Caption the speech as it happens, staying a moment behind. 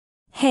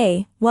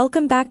Hey,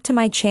 welcome back to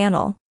my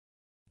channel.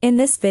 In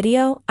this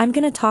video, I'm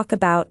gonna talk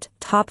about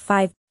top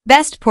 5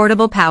 best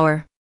portable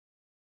power.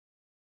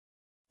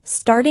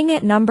 Starting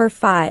at number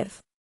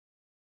 5.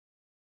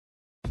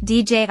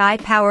 DJI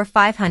Power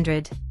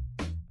 500.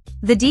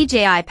 The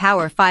DJI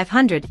Power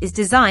 500 is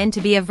designed to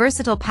be a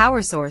versatile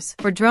power source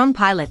for drone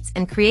pilots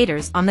and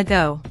creators on the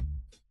go.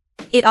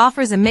 It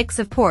offers a mix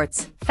of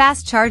ports,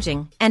 fast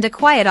charging, and a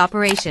quiet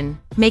operation,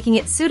 making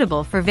it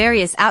suitable for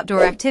various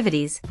outdoor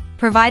activities,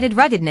 provided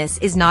ruggedness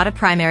is not a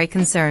primary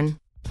concern.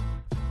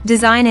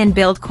 Design and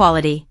build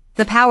quality.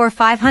 The Power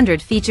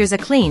 500 features a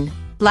clean,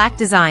 black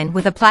design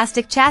with a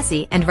plastic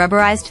chassis and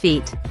rubberized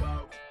feet.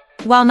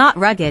 While not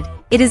rugged,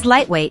 it is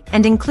lightweight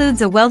and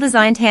includes a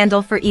well-designed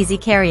handle for easy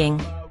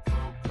carrying.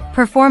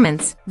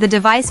 Performance. The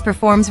device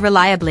performs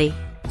reliably,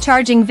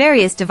 charging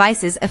various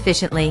devices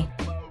efficiently.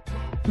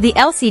 The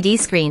LCD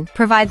screen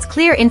provides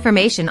clear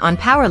information on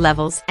power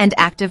levels and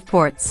active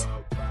ports.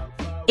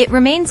 It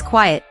remains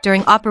quiet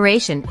during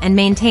operation and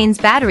maintains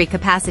battery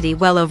capacity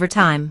well over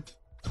time.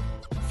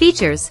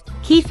 Features.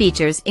 Key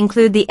features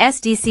include the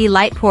SDC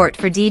Lite port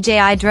for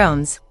DJI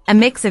drones, a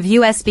mix of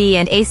USB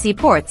and AC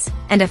ports,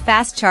 and a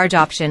fast charge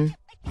option.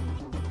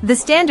 The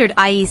standard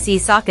IEC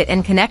socket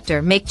and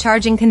connector make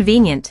charging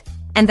convenient,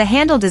 and the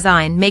handle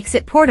design makes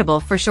it portable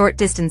for short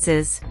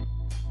distances.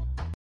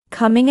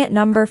 Coming at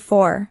number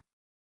 4.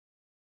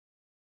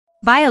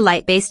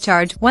 BioLite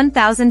BaseCharge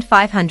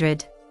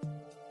 1500.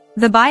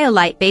 The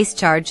BioLite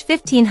BaseCharge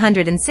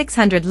 1500 and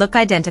 600 look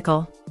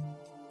identical.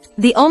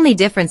 The only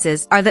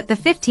differences are that the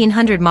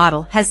 1500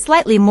 model has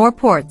slightly more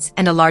ports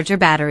and a larger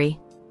battery.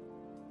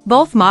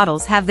 Both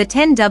models have the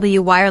 10W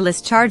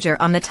wireless charger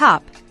on the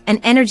top, an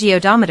energy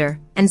odometer,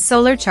 and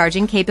solar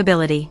charging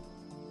capability.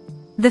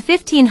 The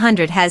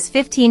 1500 has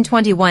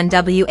 1521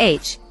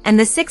 Wh, and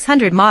the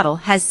 600 model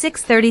has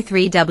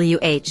 633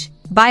 Wh.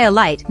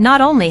 BioLite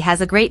not only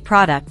has a great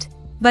product,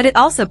 but it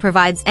also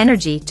provides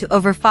energy to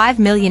over 5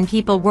 million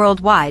people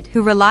worldwide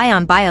who rely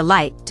on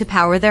BioLite to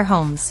power their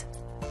homes.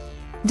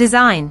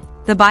 Design.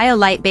 The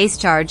BioLite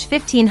BaseCharge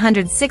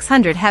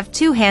 1500-600 have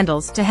two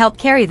handles to help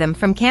carry them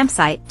from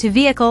campsite to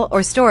vehicle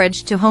or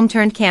storage to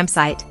home-turned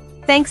campsite,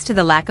 thanks to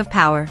the lack of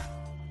power.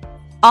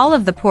 All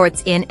of the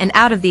ports in and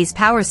out of these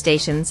power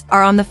stations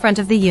are on the front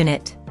of the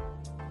unit.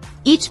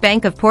 Each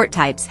bank of port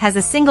types has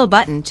a single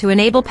button to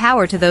enable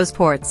power to those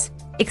ports,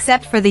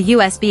 except for the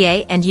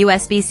USB-A and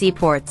USB-C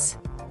ports.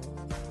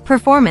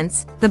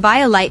 Performance. The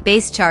BioLite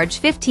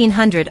BaseCharge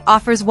 1500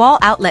 offers wall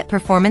outlet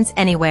performance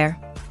anywhere.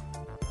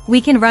 We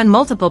can run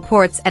multiple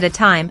ports at a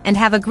time and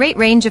have a great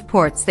range of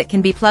ports that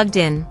can be plugged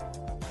in.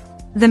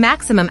 The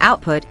maximum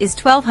output is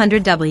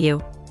 1200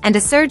 W, and a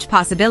surge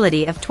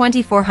possibility of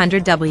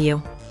 2400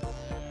 W.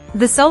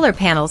 The solar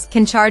panels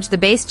can charge the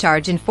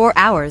BaseCharge in 4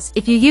 hours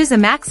if you use a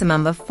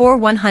maximum of 4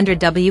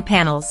 100W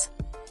panels.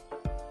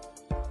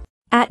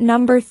 At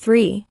number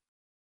 3.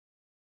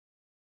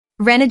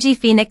 Renogy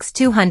Phoenix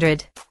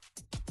 200.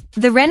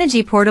 The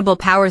Renogy Portable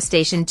Power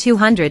Station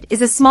 200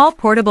 is a small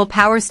portable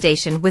power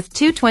station with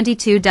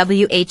 222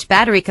 Wh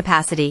battery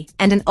capacity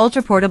and an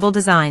ultra-portable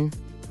design.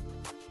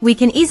 We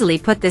can easily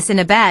put this in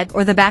a bag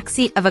or the back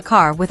seat of a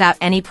car without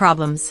any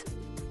problems.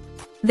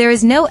 There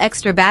is no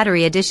extra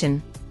battery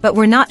addition, but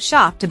we're not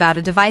shocked about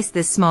a device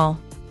this small.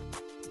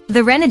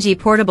 The Renogy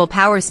Portable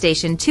Power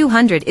Station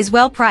 200 is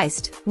well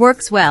priced,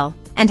 works well,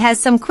 and has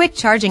some quick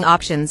charging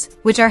options,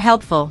 which are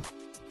helpful.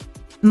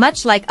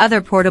 Much like other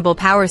portable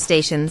power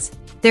stations,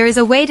 there is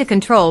a way to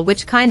control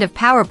which kind of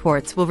power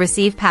ports will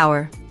receive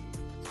power.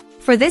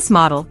 For this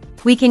model,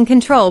 we can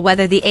control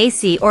whether the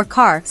AC or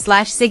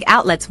car/SIG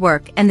outlets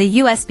work and the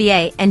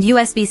USB-A and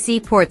USB-C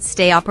ports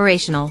stay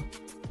operational.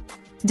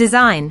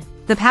 Design.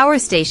 The power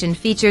station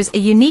features a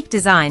unique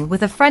design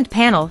with a front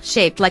panel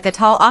shaped like a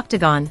tall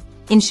octagon,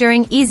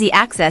 ensuring easy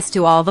access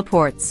to all the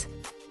ports.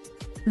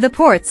 The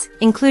ports,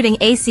 including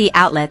AC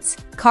outlets,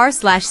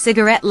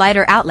 car/cigarette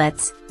lighter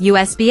outlets,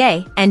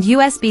 USB-A and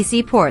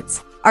USB-C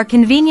ports, are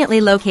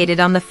conveniently located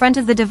on the front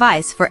of the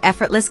device for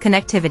effortless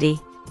connectivity.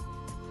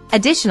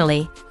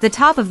 Additionally, the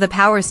top of the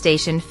power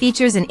station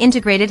features an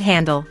integrated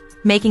handle,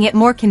 making it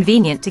more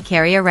convenient to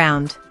carry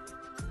around.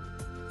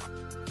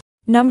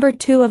 Number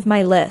 2 of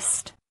my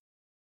list.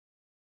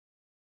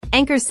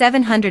 Anker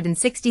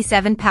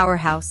 767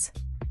 PowerHouse.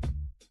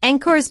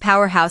 Anker's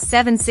PowerHouse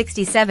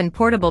 767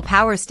 portable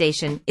power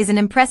station is an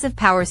impressive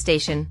power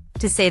station,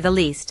 to say the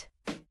least.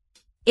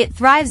 It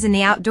thrives in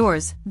the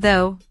outdoors,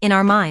 though, in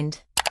our mind.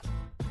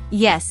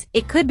 Yes,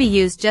 it could be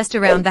used just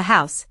around the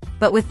house,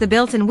 but with the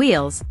built-in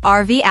wheels,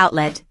 RV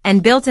outlet,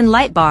 and built-in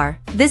light bar,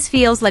 this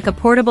feels like a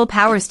portable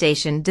power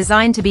station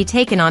designed to be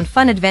taken on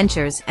fun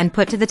adventures and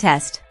put to the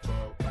test.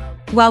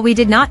 While we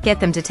did not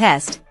get them to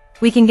test,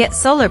 we can get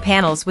solar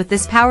panels with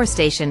this power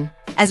station,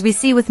 as we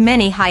see with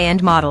many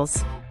high-end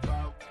models.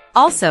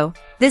 Also,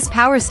 this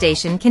power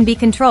station can be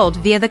controlled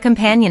via the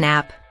companion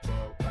app.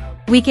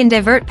 We can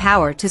divert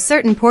power to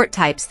certain port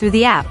types through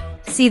the app,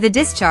 see the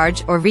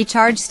discharge or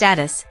recharge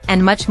status,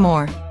 and much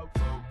more.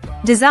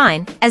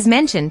 Design. As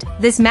mentioned,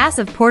 this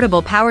massive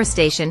portable power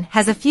station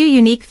has a few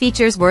unique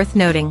features worth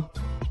noting.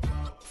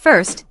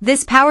 First,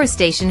 this power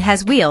station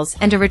has wheels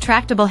and a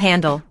retractable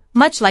handle,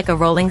 much like a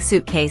rolling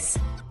suitcase.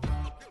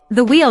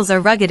 The wheels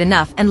are rugged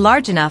enough and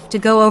large enough to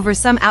go over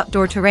some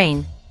outdoor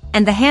terrain,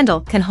 and the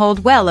handle can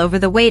hold well over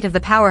the weight of the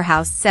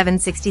PowerHouse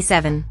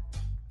 767.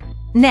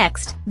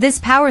 Next, this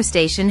power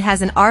station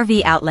has an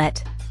RV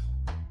outlet.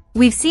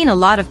 We've seen a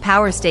lot of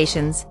power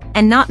stations,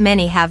 and not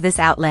many have this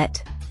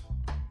outlet.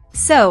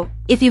 So,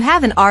 if you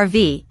have an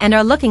RV and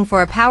are looking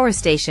for a power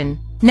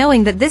station,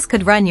 knowing that this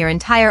could run your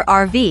entire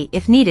RV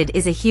if needed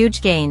is a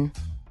huge gain.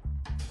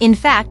 In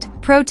fact,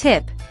 pro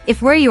tip,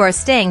 if where you are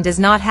staying does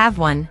not have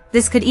one,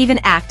 this could even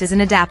act as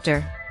an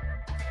adapter.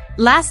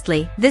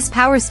 Lastly, this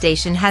power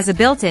station has a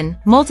built-in,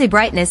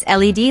 multi-brightness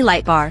LED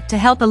light bar to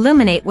help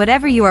illuminate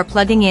whatever you are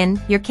plugging in,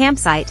 your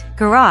campsite,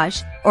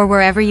 garage, or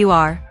wherever you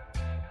are.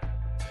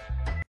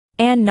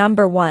 And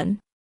number 1.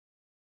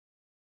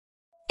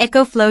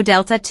 EcoFlow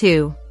Delta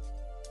 2.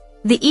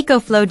 The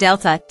EcoFlow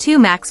Delta 2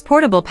 Max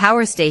portable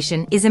power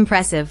station is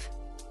impressive.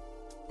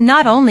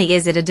 Not only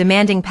is it a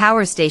demanding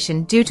power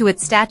station due to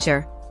its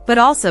stature, but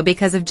also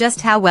because of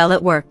just how well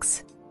it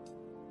works.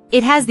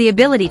 It has the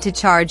ability to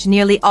charge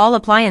nearly all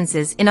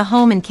appliances in a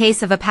home in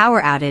case of a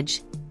power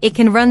outage. It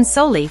can run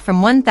solely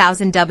from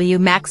 1000 W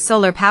max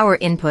solar power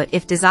input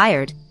if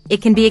desired.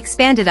 It can be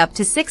expanded up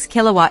to 6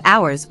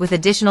 kilowatt-hours with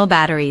additional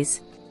batteries.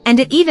 And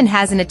it even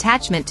has an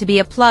attachment to be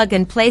a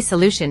plug-and-play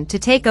solution to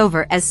take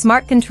over as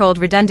smart-controlled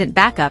redundant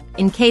backup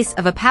in case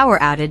of a power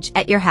outage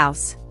at your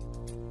house.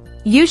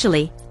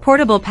 Usually,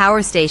 portable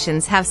power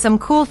stations have some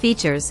cool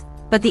features,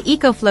 but the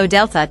EcoFlow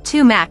Delta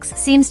 2 Max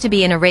seems to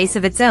be in a race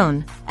of its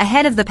own,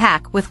 ahead of the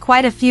pack with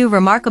quite a few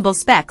remarkable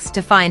specs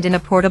to find in a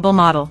portable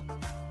model.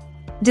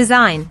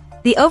 Design.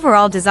 The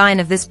overall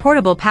design of this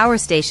portable power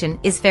station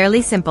is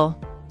fairly simple.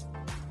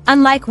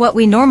 Unlike what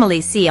we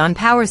normally see on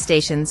power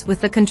stations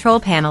with the control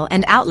panel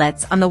and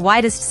outlets on the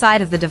widest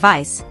side of the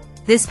device,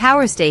 this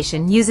power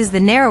station uses the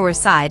narrower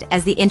side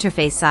as the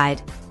interface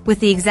side, with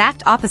the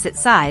exact opposite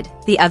side,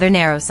 the other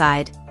narrow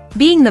side,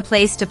 being the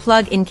place to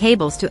plug in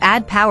cables to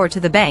add power to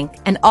the bank,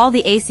 and all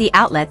the AC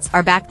outlets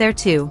are back there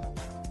too.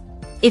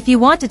 If you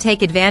want to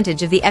take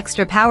advantage of the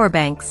extra power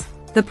banks,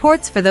 the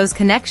ports for those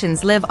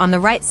connections live on the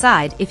right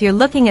side if you're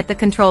looking at the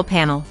control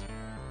panel.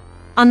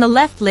 On the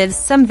left lives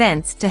some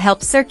vents to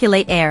help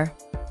circulate air.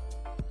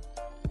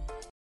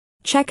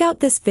 Check out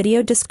this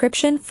video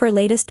description for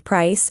latest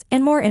price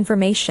and more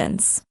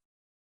informations.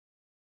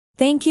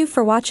 Thank you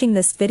for watching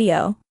this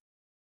video.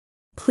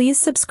 Please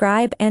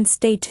subscribe and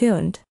stay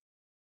tuned.